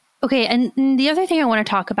 Right. Okay, and the other thing I want to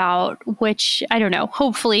talk about, which, I don't know,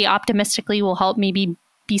 hopefully optimistically will help maybe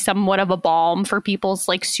be somewhat of a balm for people's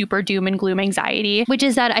like super doom and gloom anxiety, which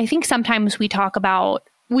is that I think sometimes we've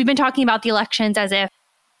been talking about the elections as if,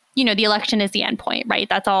 the election is the end point, right?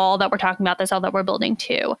 That's all that we're talking about. That's all that we're building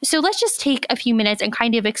to. So let's just take a few minutes and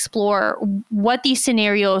kind of explore what these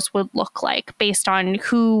scenarios would look like based on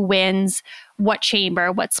who wins, what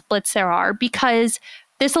chamber, what splits there are, because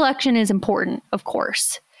this election is important, of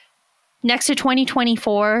course. Next to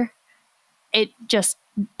 2024, it just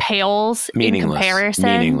pales in comparison.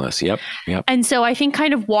 Meaningless, yep. And so I think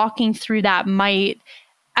kind of walking through that might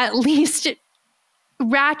at least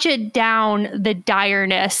ratchet down the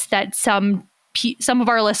direness that some some of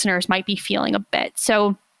our listeners might be feeling a bit.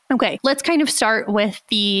 So, okay, let's kind of start with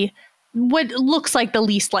what looks like the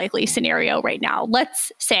least likely scenario right now.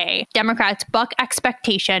 Let's say Democrats buck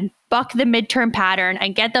expectation, buck the midterm pattern,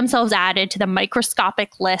 and get themselves added to the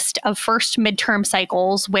microscopic list of first midterm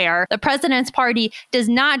cycles where the president's party does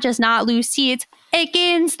not just not lose seats, it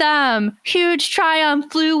gains them. Huge triumph,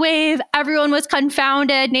 blue wave. Everyone was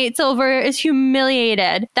confounded. Nate Silver is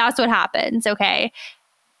humiliated. That's what happens, okay?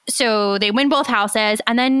 So they win both houses,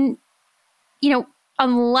 and then,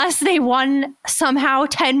 unless they won somehow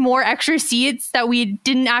 10 more extra seats that we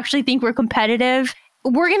didn't actually think were competitive,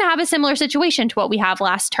 we're going to have a similar situation to what we have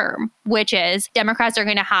last term, which is Democrats are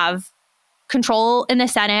going to have control in the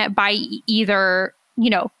Senate by either,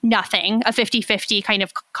 nothing, a 50-50 kind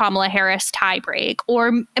of Kamala Harris tiebreak,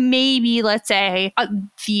 or maybe, let's say,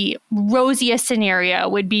 the rosiest scenario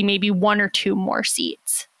would be maybe 1 or 2 more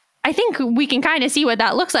seats. I think we can kind of see what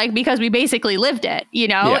that looks like because we basically lived it,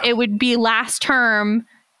 Yeah. It would be last term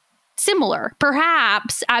similar,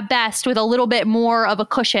 perhaps at best with a little bit more of a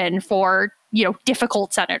cushion for,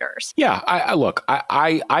 difficult senators. Yeah,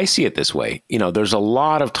 I see it this way. There's a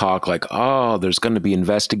lot of talk like, oh, there's going to be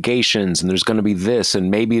investigations and there's going to be this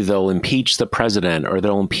and maybe they'll impeach the president or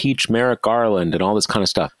they'll impeach Merrick Garland and all this kind of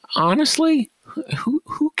stuff. Honestly,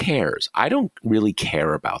 who cares? I don't really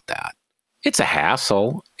care about that. It's a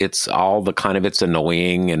hassle. It's all the kind of, it's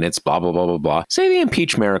annoying and it's blah, blah, blah, blah, blah. Say they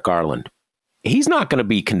impeach Merrick Garland. He's not going to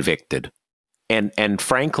be convicted. And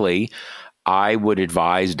frankly, I would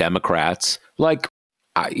advise Democrats,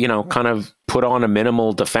 kind of put on a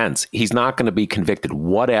minimal defense. He's not going to be convicted.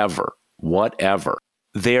 Whatever.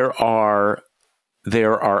 There are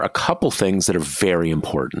a couple things that are very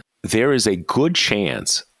important. There is a good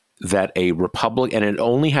chance that a Republican, and it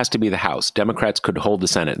only has to be the House, Democrats could hold the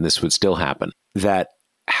Senate, and this would still happen, that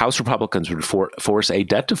House Republicans would force a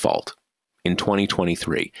debt default in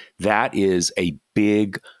 2023. That is a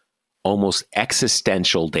big, almost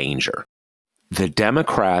existential danger. The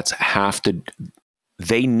Democrats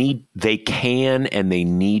they can and they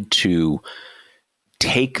need to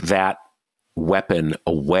take that weapon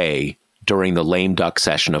away during the lame duck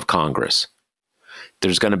session of Congress.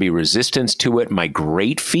 There's going to be resistance to it. My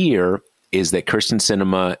great fear is that Kyrsten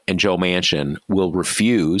Sinema and Joe Manchin will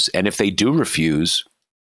refuse. And if they do refuse,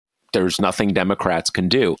 there's nothing Democrats can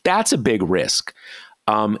do. That's a big risk.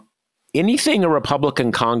 Anything a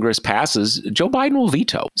Republican Congress passes, Joe Biden will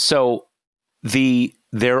veto. So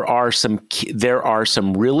there are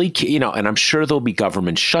some really, and I'm sure there'll be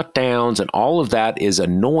government shutdowns and all of that is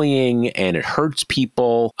annoying and it hurts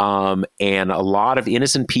people. And a lot of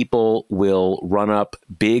innocent people will run up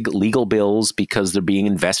big legal bills because they're being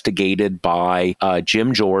investigated by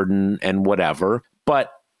Jim Jordan and whatever.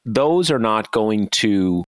 But those are not going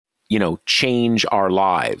to, change our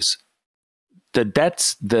lives. The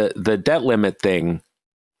debt limit thing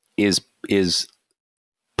is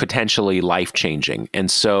potentially life-changing. And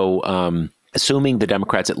so assuming the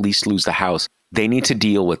Democrats at least lose the House, they need to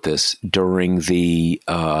deal with this during the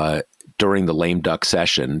lame duck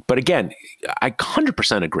session. But again, I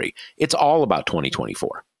 100% agree. It's all about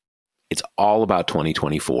 2024. It's all about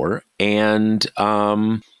 2024. And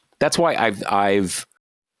that's why I've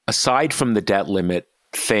aside from the debt limit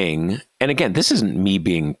thing, and again, this isn't me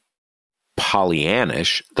being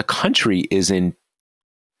Pollyannish, the country is in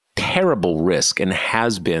terrible risk and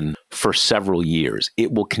has been for several years.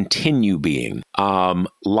 It will continue being.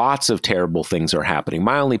 Lots of terrible things are happening.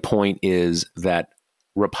 My only point is that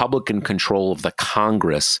Republican control of the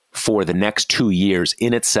Congress for the next 2 years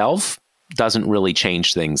in itself doesn't really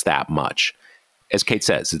change things that much. As Kate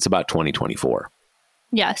says, it's about 2024.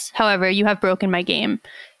 Yes. However, you have broken my game.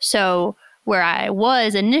 So where I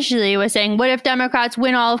was initially was saying, what if Democrats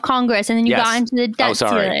win all of Congress? And then you got into the debt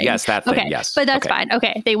ceiling. Yes, that thing. Okay. Yes. But that's fine.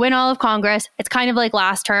 Okay. They win all of Congress. It's kind of like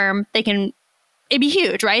last term. It'd be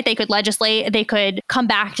huge, right? They could legislate. They could come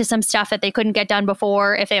back to some stuff that they couldn't get done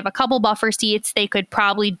before. If they have a couple buffer seats, they could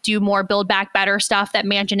probably do more Build Back Better stuff that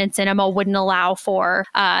Manchin and Sinema wouldn't allow for.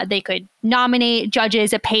 They could nominate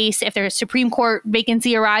judges at pace. If there's a Supreme Court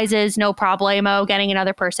vacancy arises, no problemo, getting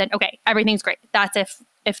another person. Okay, everything's great. That's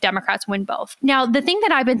if Democrats win both. Now, the thing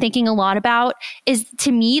that I've been thinking a lot about is,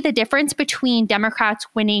 to me, the difference between Democrats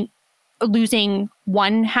losing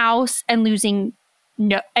one house and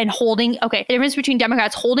holding. Okay, the difference between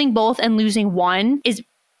Democrats holding both and losing one is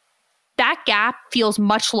that gap feels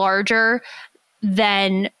much larger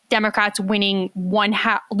than Democrats losing one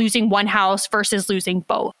house versus losing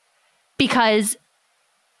both. Because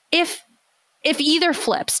if if either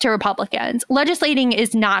flips to Republicans, legislating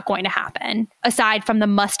is not going to happen aside from the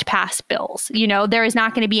must pass bills. There is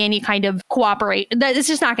not going to be any kind of cooperate. It's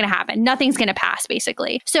just not going to happen. Nothing's going to pass,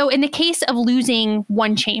 basically. So in the case of losing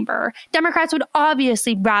one chamber, Democrats would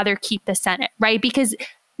obviously rather keep the Senate, right? Because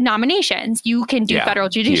nominations, you can do federal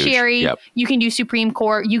judiciary, you can do Supreme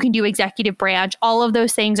Court, you can do executive branch. All of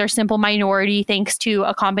those things are simple minority thanks to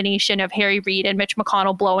a combination of Harry Reid and Mitch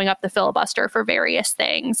McConnell blowing up the filibuster for various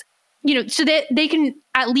things. So that they can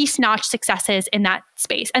at least notch successes in that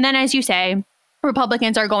space. And then, as you say,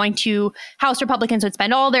 House Republicans would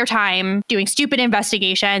spend all their time doing stupid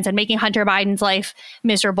investigations and making Hunter Biden's life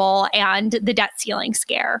miserable and the debt ceiling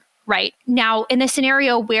scare. Right now, in the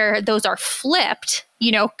scenario where those are flipped,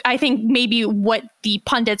 I think maybe what the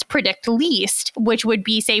pundits predict least, which would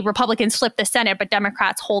be, say, Republicans flip the Senate, but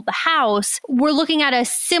Democrats hold the House. We're looking at a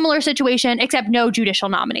similar situation, except no judicial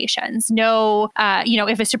nominations. No,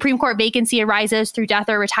 if a Supreme Court vacancy arises through death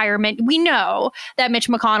or retirement, we know that Mitch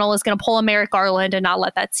McConnell is going to pull a Merrick Garland and not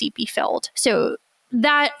let that seat be filled. So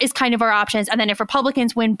that is kind of our options. And then if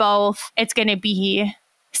Republicans win both, it's going to be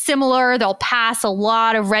similar. They'll pass a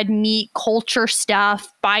lot of red meat culture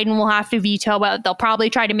stuff. Biden will have to veto it. They'll probably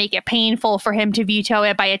try to make it painful for him to veto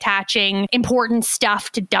it by attaching important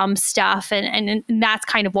stuff to dumb stuff. And that's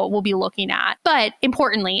kind of what we'll be looking at. But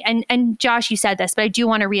importantly, and Josh, you said this, but I do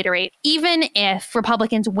want to reiterate, even if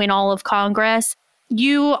Republicans win all of Congress,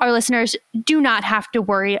 you, our listeners, do not have to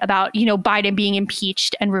worry about, Biden being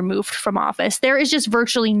impeached and removed from office. There is just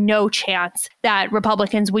virtually no chance that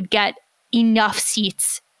Republicans would get enough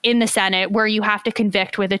seats in the Senate where you have to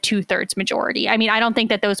convict with a 2/3 majority. I mean, I don't think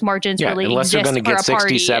that those margins really unless exist. Unless they're going to get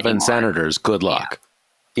 67 anymore. Senators, good luck.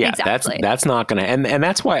 Yeah, exactly. that's not going to, and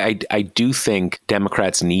that's why I do think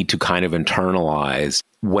Democrats need to kind of internalize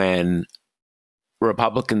when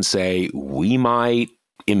Republicans say we might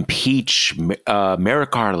impeach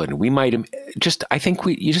Merrick Garland, we might I think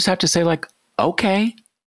you just have to say okay,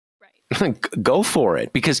 right, go for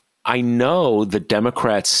it, because I know the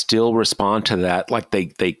Democrats still respond to that like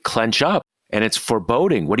they clench up, and it's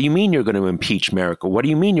foreboding. What do you mean you're going to impeach Merrick? What do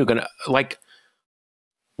you mean you're going to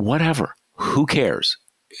whatever? Who cares?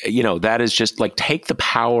 That is just take the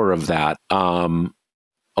power of that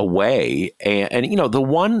away. And the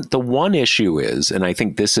one issue is, and I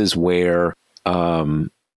think this is where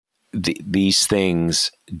these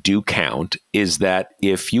things do count, is that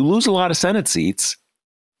if you lose a lot of Senate seats,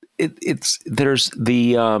 there's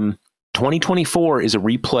the 2024 is a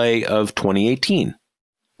replay of 2018,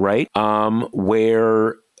 right?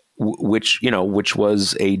 Which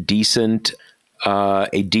was a decent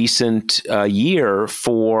year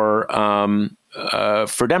for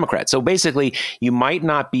Democrats. So basically, you might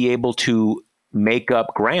not be able to make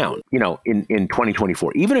up ground, in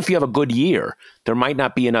 2024. Even if you have a good year, there might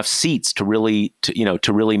not be enough seats to really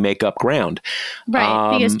make up ground.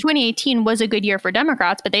 Right, because 2018 was a good year for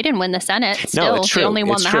Democrats, but they didn't win the Senate. Still, no, it's true. They only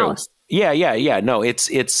won it's the true. House. Yeah. No, it's.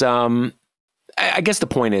 I guess the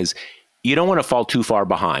point is, you don't want to fall too far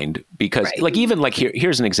behind, because, right,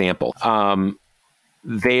 here's an example.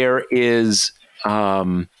 There is at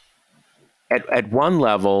one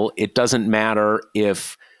level, it doesn't matter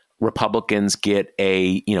if Republicans get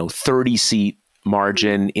a 30-seat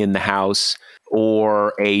margin in the House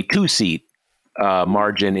or a 2-seat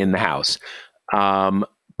margin in the House,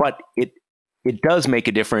 but it does make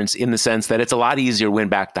a difference in the sense that it's a lot easier to win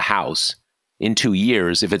back the House in 2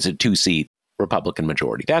 years if it's a 2-seat Republican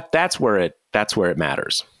majority. That's where it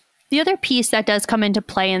matters. The other piece that does come into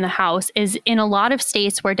play in the House is in a lot of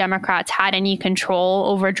states where Democrats had any control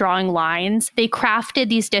over drawing lines, they crafted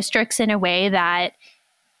these districts in a way that,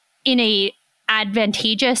 in a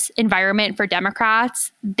advantageous environment for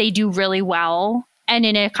Democrats, they do really well. And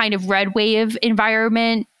in a kind of red wave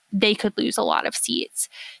environment, they could lose a lot of seats.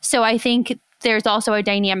 So I think there's also a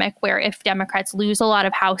dynamic where if Democrats lose a lot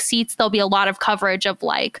of House seats, there'll be a lot of coverage of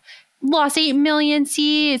lost 8 million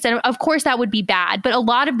seats. And of course that would be bad. But a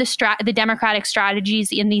lot of the Democratic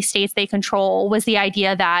strategies in these states they control was the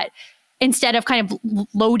idea that instead of kind of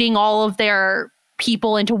loading all of their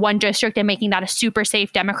people into one district and making that a super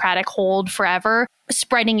safe Democratic hold forever,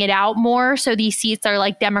 spreading it out more. So these seats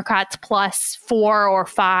are Democrats plus 4 or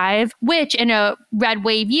 5, which in a red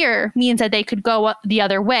wave year means that they could go the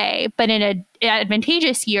other way. But in an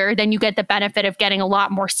advantageous year, then you get the benefit of getting a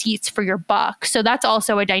lot more seats for your buck. So that's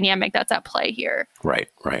also a dynamic that's at play here. Right.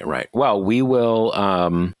 Well, we will,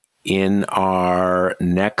 in our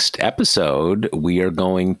next episode, we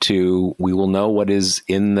will know what is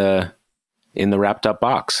in the wrapped up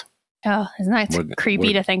box. Oh, isn't that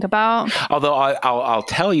creepy to think about? Although I'll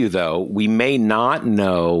tell you, though, we may not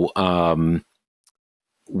know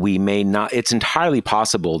we may not, it's entirely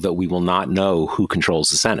possible that we will not know who controls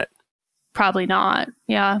the Senate. Probably not.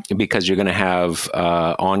 Yeah. Because you're going to have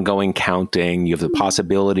ongoing counting. You have the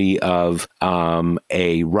possibility of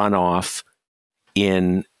a runoff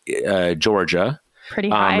in Georgia. Pretty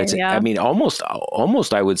high. I mean, almost,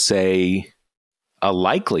 I would say a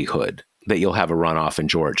likelihood that you'll have a runoff in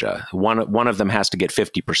Georgia. One of them has to get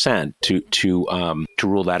 50% to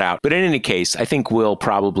rule that out. But in any case, I think we'll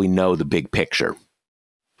probably know the big picture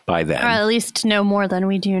by then. Or at least know more than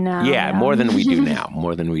we do now. Yeah, more than we do now.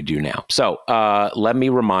 More than we do now. So let me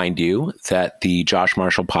remind you that the Josh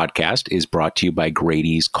Marshall podcast is brought to you by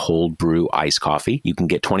Grady's Cold Brew Iced Coffee. You can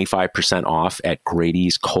get 25% off at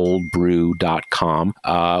Grady'sColdBrew.com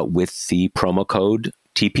with the promo code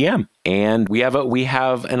TPM. And we have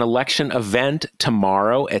an election event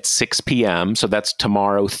tomorrow at 6 p.m. So that's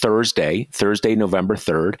tomorrow, Thursday, November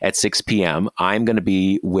 3rd at 6 p.m. I'm going to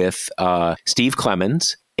be with Steve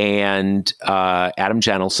Clemens and Adam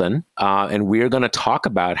Jentelson, and we're going to talk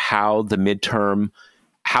about how the midterms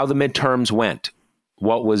went.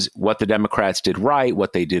 What the Democrats did right,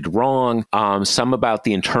 what they did wrong, some about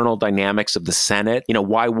the internal dynamics of the Senate.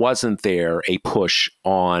 Why wasn't there a push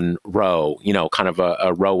on Roe, kind of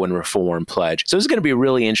a Roe and reform pledge? So this is going to be a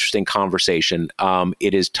really interesting conversation.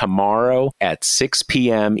 It is tomorrow at 6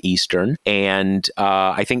 p.m. Eastern. And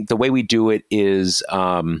I think the way we do it is,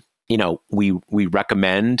 we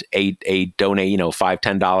recommend a donate,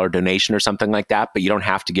 $5-10 donation or something like that, but you don't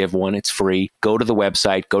have to give one. It's free. Go to the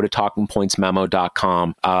website, go to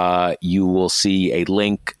talkingpointsmemo.com. You will see a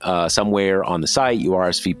link somewhere on the site. You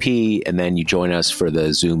RSVP, and then you join us for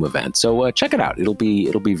the Zoom event. So check it out. It'll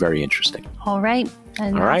be very interesting. All right.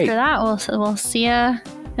 And after that, we'll see you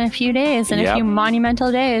in a few days, in a few monumental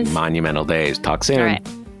days. Monumental days. Talk soon. All right.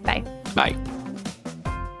 Bye. Bye.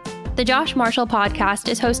 The Josh Marshall podcast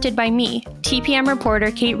is hosted by me, TPM reporter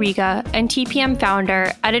Kate Riga, and TPM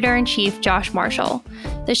founder, editor-in-chief Josh Marshall.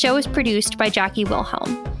 The show is produced by Jackie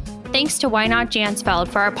Wilhelm. Thanks to Why Not Jansfeld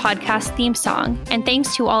for our podcast theme song, and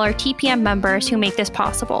thanks to all our TPM members who make this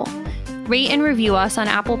possible. Rate and review us on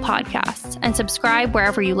Apple Podcasts, and subscribe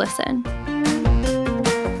wherever you listen.